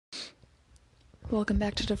Welcome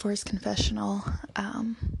back to Divorce Confessional. I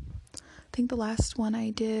think the last one I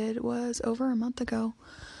did was over a month ago,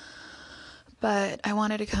 but I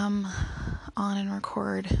wanted to come on and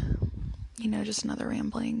record, just another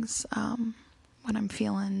ramblings, when I'm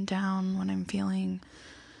feeling down, when I'm feeling,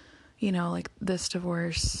 like this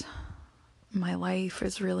divorce, my life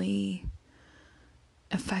is really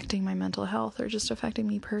affecting my mental health or just affecting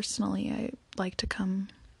me personally. I like to come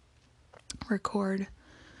record.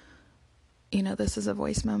 This is a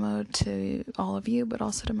voice memo to all of you, but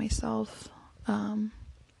also to myself,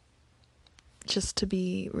 just to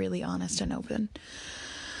be really honest and open.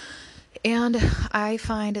 And I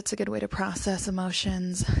find it's a good way to process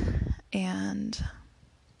emotions and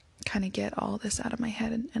kind of get all this out of my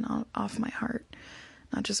head and off my heart,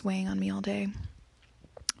 not just weighing on me all day.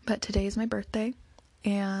 But today is my birthday,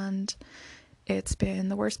 and it's been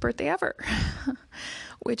the worst birthday ever,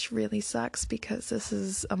 which really sucks because this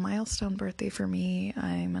is a milestone birthday for me.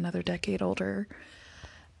 I'm another decade older,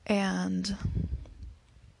 and,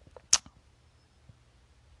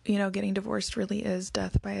 getting divorced really is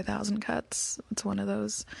death by 1,000 cuts. It's one of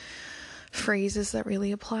those phrases that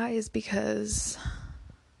really applies because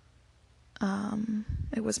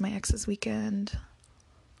it was my ex's weekend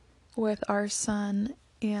with our son,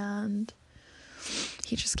 and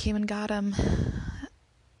he just came and got him,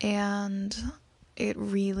 and it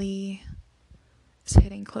really is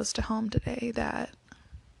hitting close to home today that,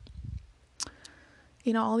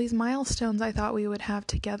 all these milestones I thought we would have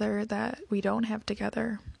together that we don't have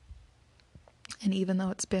together. And even though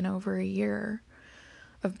it's been over a year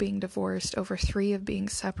of being divorced, over 3 of being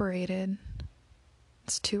separated,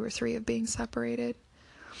 it's 2 or 3 of being separated,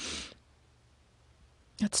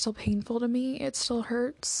 it's still painful to me. It still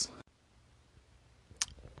hurts.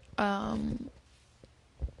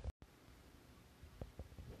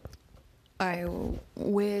 I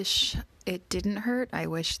wish it didn't hurt. I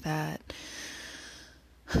wish that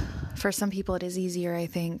for some people it is easier, I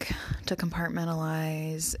think, to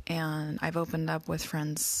compartmentalize, and I've opened up with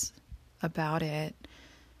friends about it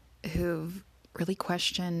who've really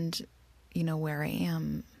questioned, where I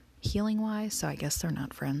am healing-wise, so I guess they're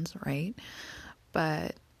not friends, right?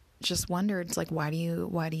 But just wondered, it's like, why do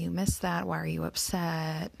you miss that? Why are you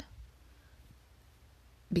upset?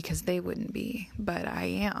 Because they wouldn't be, but I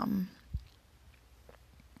am.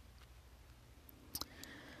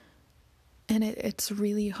 And it's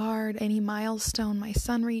really hard. Any milestone my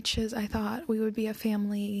son reaches, I thought we would be a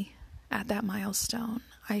family at that milestone.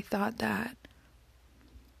 I thought that,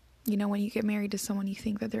 when you get married to someone, you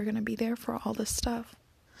think that they're going to be there for all this stuff.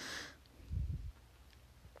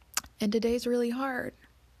 And today's really hard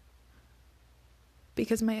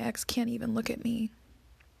because my ex can't even look at me.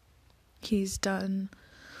 He's done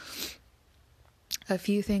a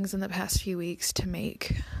few things in the past few weeks to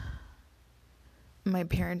make my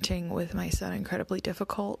parenting with my son incredibly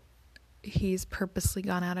difficult. He's purposely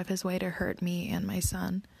gone out of his way to hurt me and my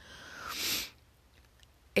son.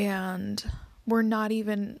 And we're not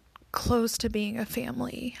even close to being a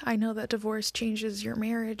family. I know that divorce changes your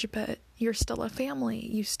marriage, but you're still a family.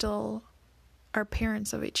 You still are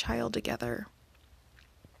parents of a child together.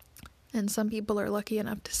 And some people are lucky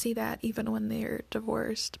enough to see that even when they're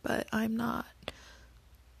divorced, but I'm not.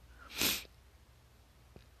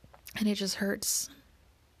 And it just hurts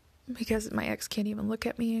because my ex can't even look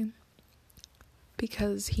at me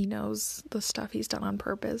because he knows the stuff he's done on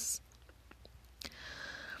purpose.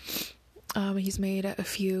 He's made a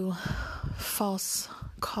few false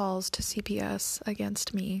calls to CPS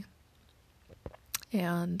against me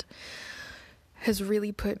and has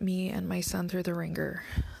really put me and my son through the ringer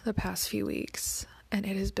the past few weeks, and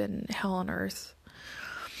it has been hell on earth.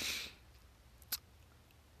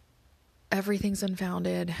 Everything's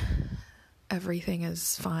unfounded. Everything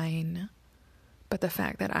is fine. But the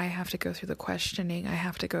fact that I have to go through the questioning, I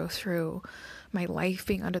have to go through my life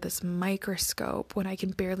being under this microscope when I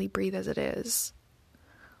can barely breathe as it is,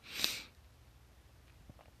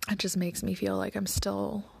 it just makes me feel like I'm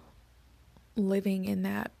still living in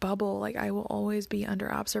that bubble. Like I will always be under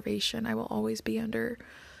observation. I will always be under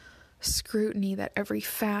scrutiny, that every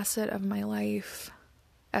facet of my life,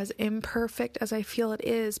 as imperfect as I feel it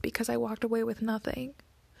is, because I walked away with nothing,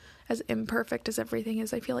 as imperfect as everything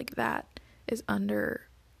is, I feel like that is under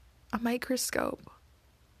a microscope,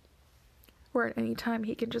 where at any time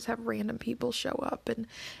he can just have random people show up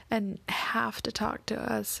and have to talk to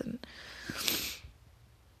us, and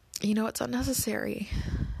it's unnecessary.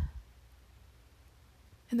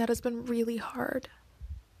 And that has been really hard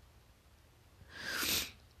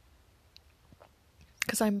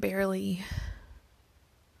because I'm barely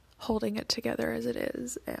holding it together as it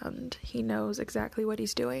is, and he knows exactly what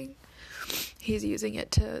he's doing. he's using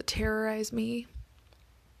it to terrorize me.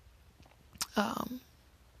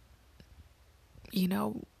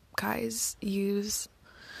 Guys use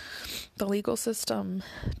the legal system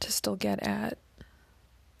to still get at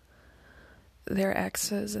their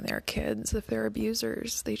exes and their kids if they're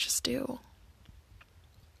abusers. They just do.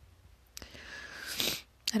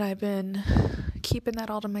 And I've been keeping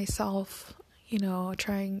that all to myself,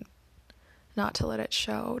 trying not to let it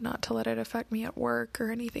show, not to let it affect me at work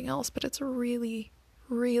or anything else, but it's really,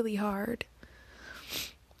 really hard.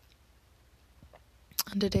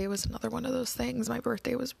 And today was another one of those things. My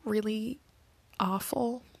birthday was really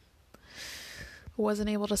awful. Wasn't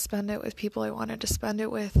able to spend it with people I wanted to spend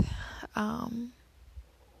it with. And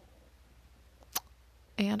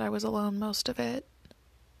I was alone most of it.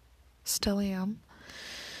 Still am.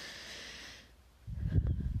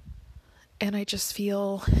 And I just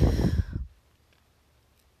feel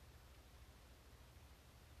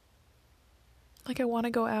like I want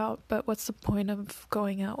to go out, but what's the point of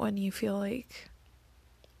going out when you feel like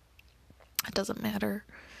it doesn't matter?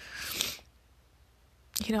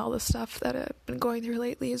 All the stuff that I've been going through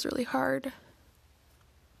lately is really hard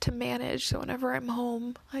to manage. So whenever I'm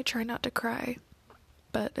home, I try not to cry,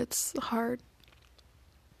 but it's hard.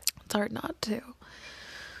 It's hard not to.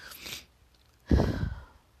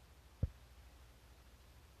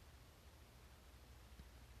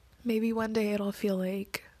 Maybe one day it'll feel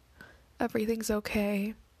like everything's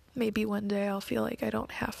okay. Maybe one day I'll feel like I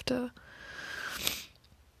don't have to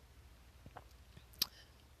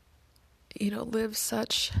live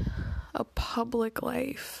such a public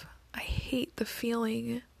life. I hate the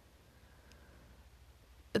feeling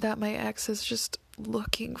that my ex is just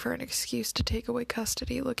looking for an excuse to take away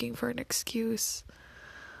custody, looking for an excuse.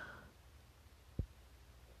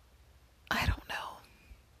 I don't know.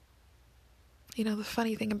 The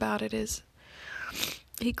funny thing about it is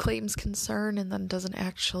he claims concern and then doesn't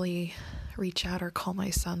actually reach out or call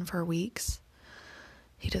my son for weeks.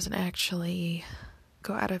 He doesn't actually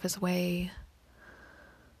go out of his way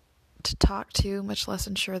to talk to, much less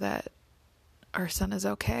ensure that our son is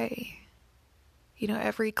okay.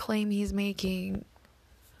 Every claim he's making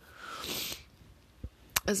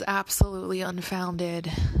is absolutely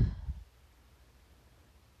unfounded.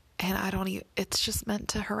 And it's just meant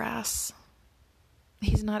to harass.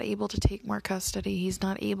 He's not able to take more custody. He's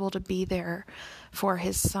not able to be there for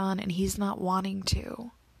his son, and he's not wanting to.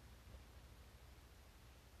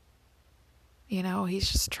 He's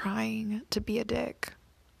just trying to be a dick.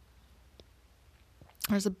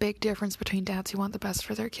 There's a big difference between dads who want the best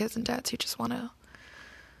for their kids and dads who just want to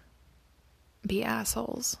be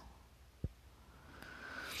assholes.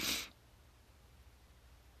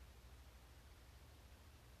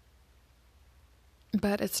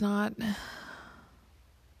 But it's not,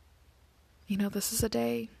 this is a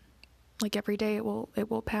day. Like every day it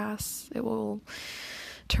will pass. It will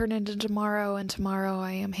turn into tomorrow, and tomorrow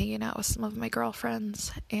I am hanging out with some of my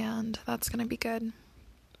girlfriends, and that's going to be good.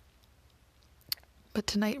 But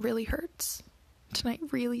tonight really hurts. Tonight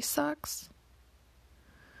really sucks.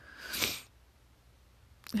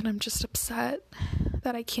 And I'm just upset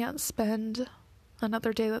that I can't spend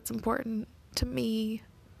another day that's important to me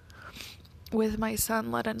with my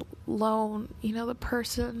son, let alone, the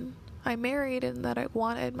person I married and that I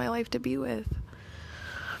wanted my life to be with.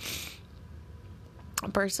 A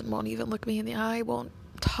person won't even look me in the eye, won't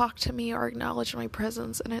talk to me or acknowledge my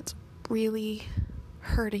presence, and it's really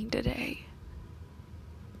hurting today.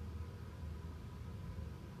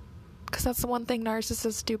 Because that's the one thing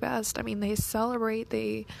narcissists do best. They celebrate,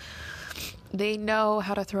 they know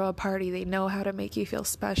how to throw a party, they know how to make you feel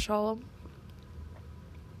special.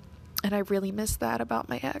 And I really miss that about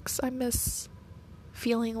my ex. I miss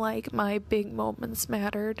feeling like my big moments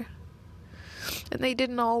mattered. And they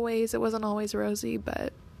didn't always, it wasn't always rosy,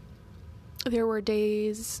 but there were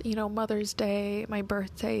days, Mother's Day, my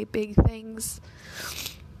birthday, big things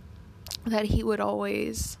that he would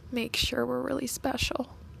always make sure were really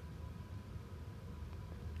special.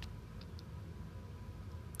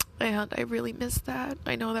 And I really miss that.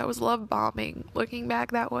 I know that was love bombing. Looking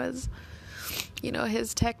back, that was,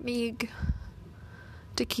 his technique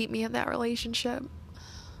to keep me in that relationship.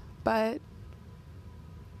 But,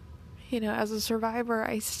 as a survivor,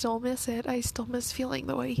 I still miss it. I still miss feeling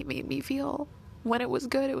the way he made me feel. When it was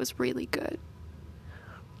good, it was really good.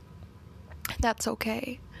 That's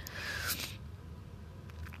okay.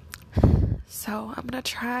 So I'm going to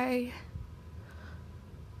try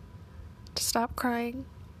to stop crying,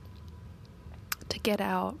 to get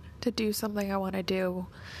out, to do something I want to do,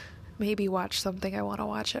 maybe watch something I want to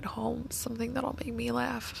watch at home, something that'll make me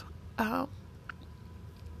laugh.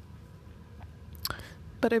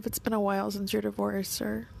 But if it's been a while since you're divorced,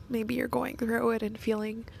 or maybe you're going through it and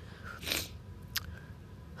feeling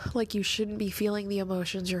like you shouldn't be feeling the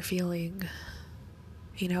emotions you're feeling,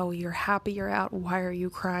 you know, you're happy you're out, why are you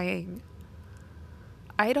crying?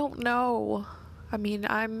 I don't know. I mean,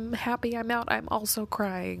 I'm happy I'm out, I'm also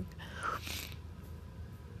crying.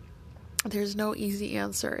 There's no easy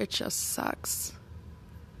answer, it just sucks.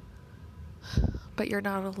 But you're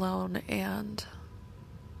not alone, and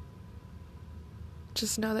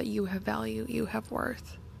just know that you have value, you have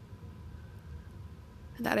worth.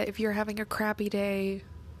 And that if you're having a crappy day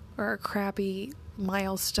or a crappy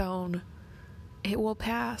milestone, it will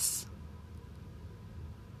pass.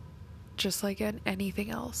 Just like in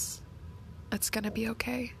anything else. It's gonna be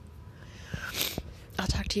okay. I'll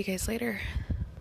talk to you guys later.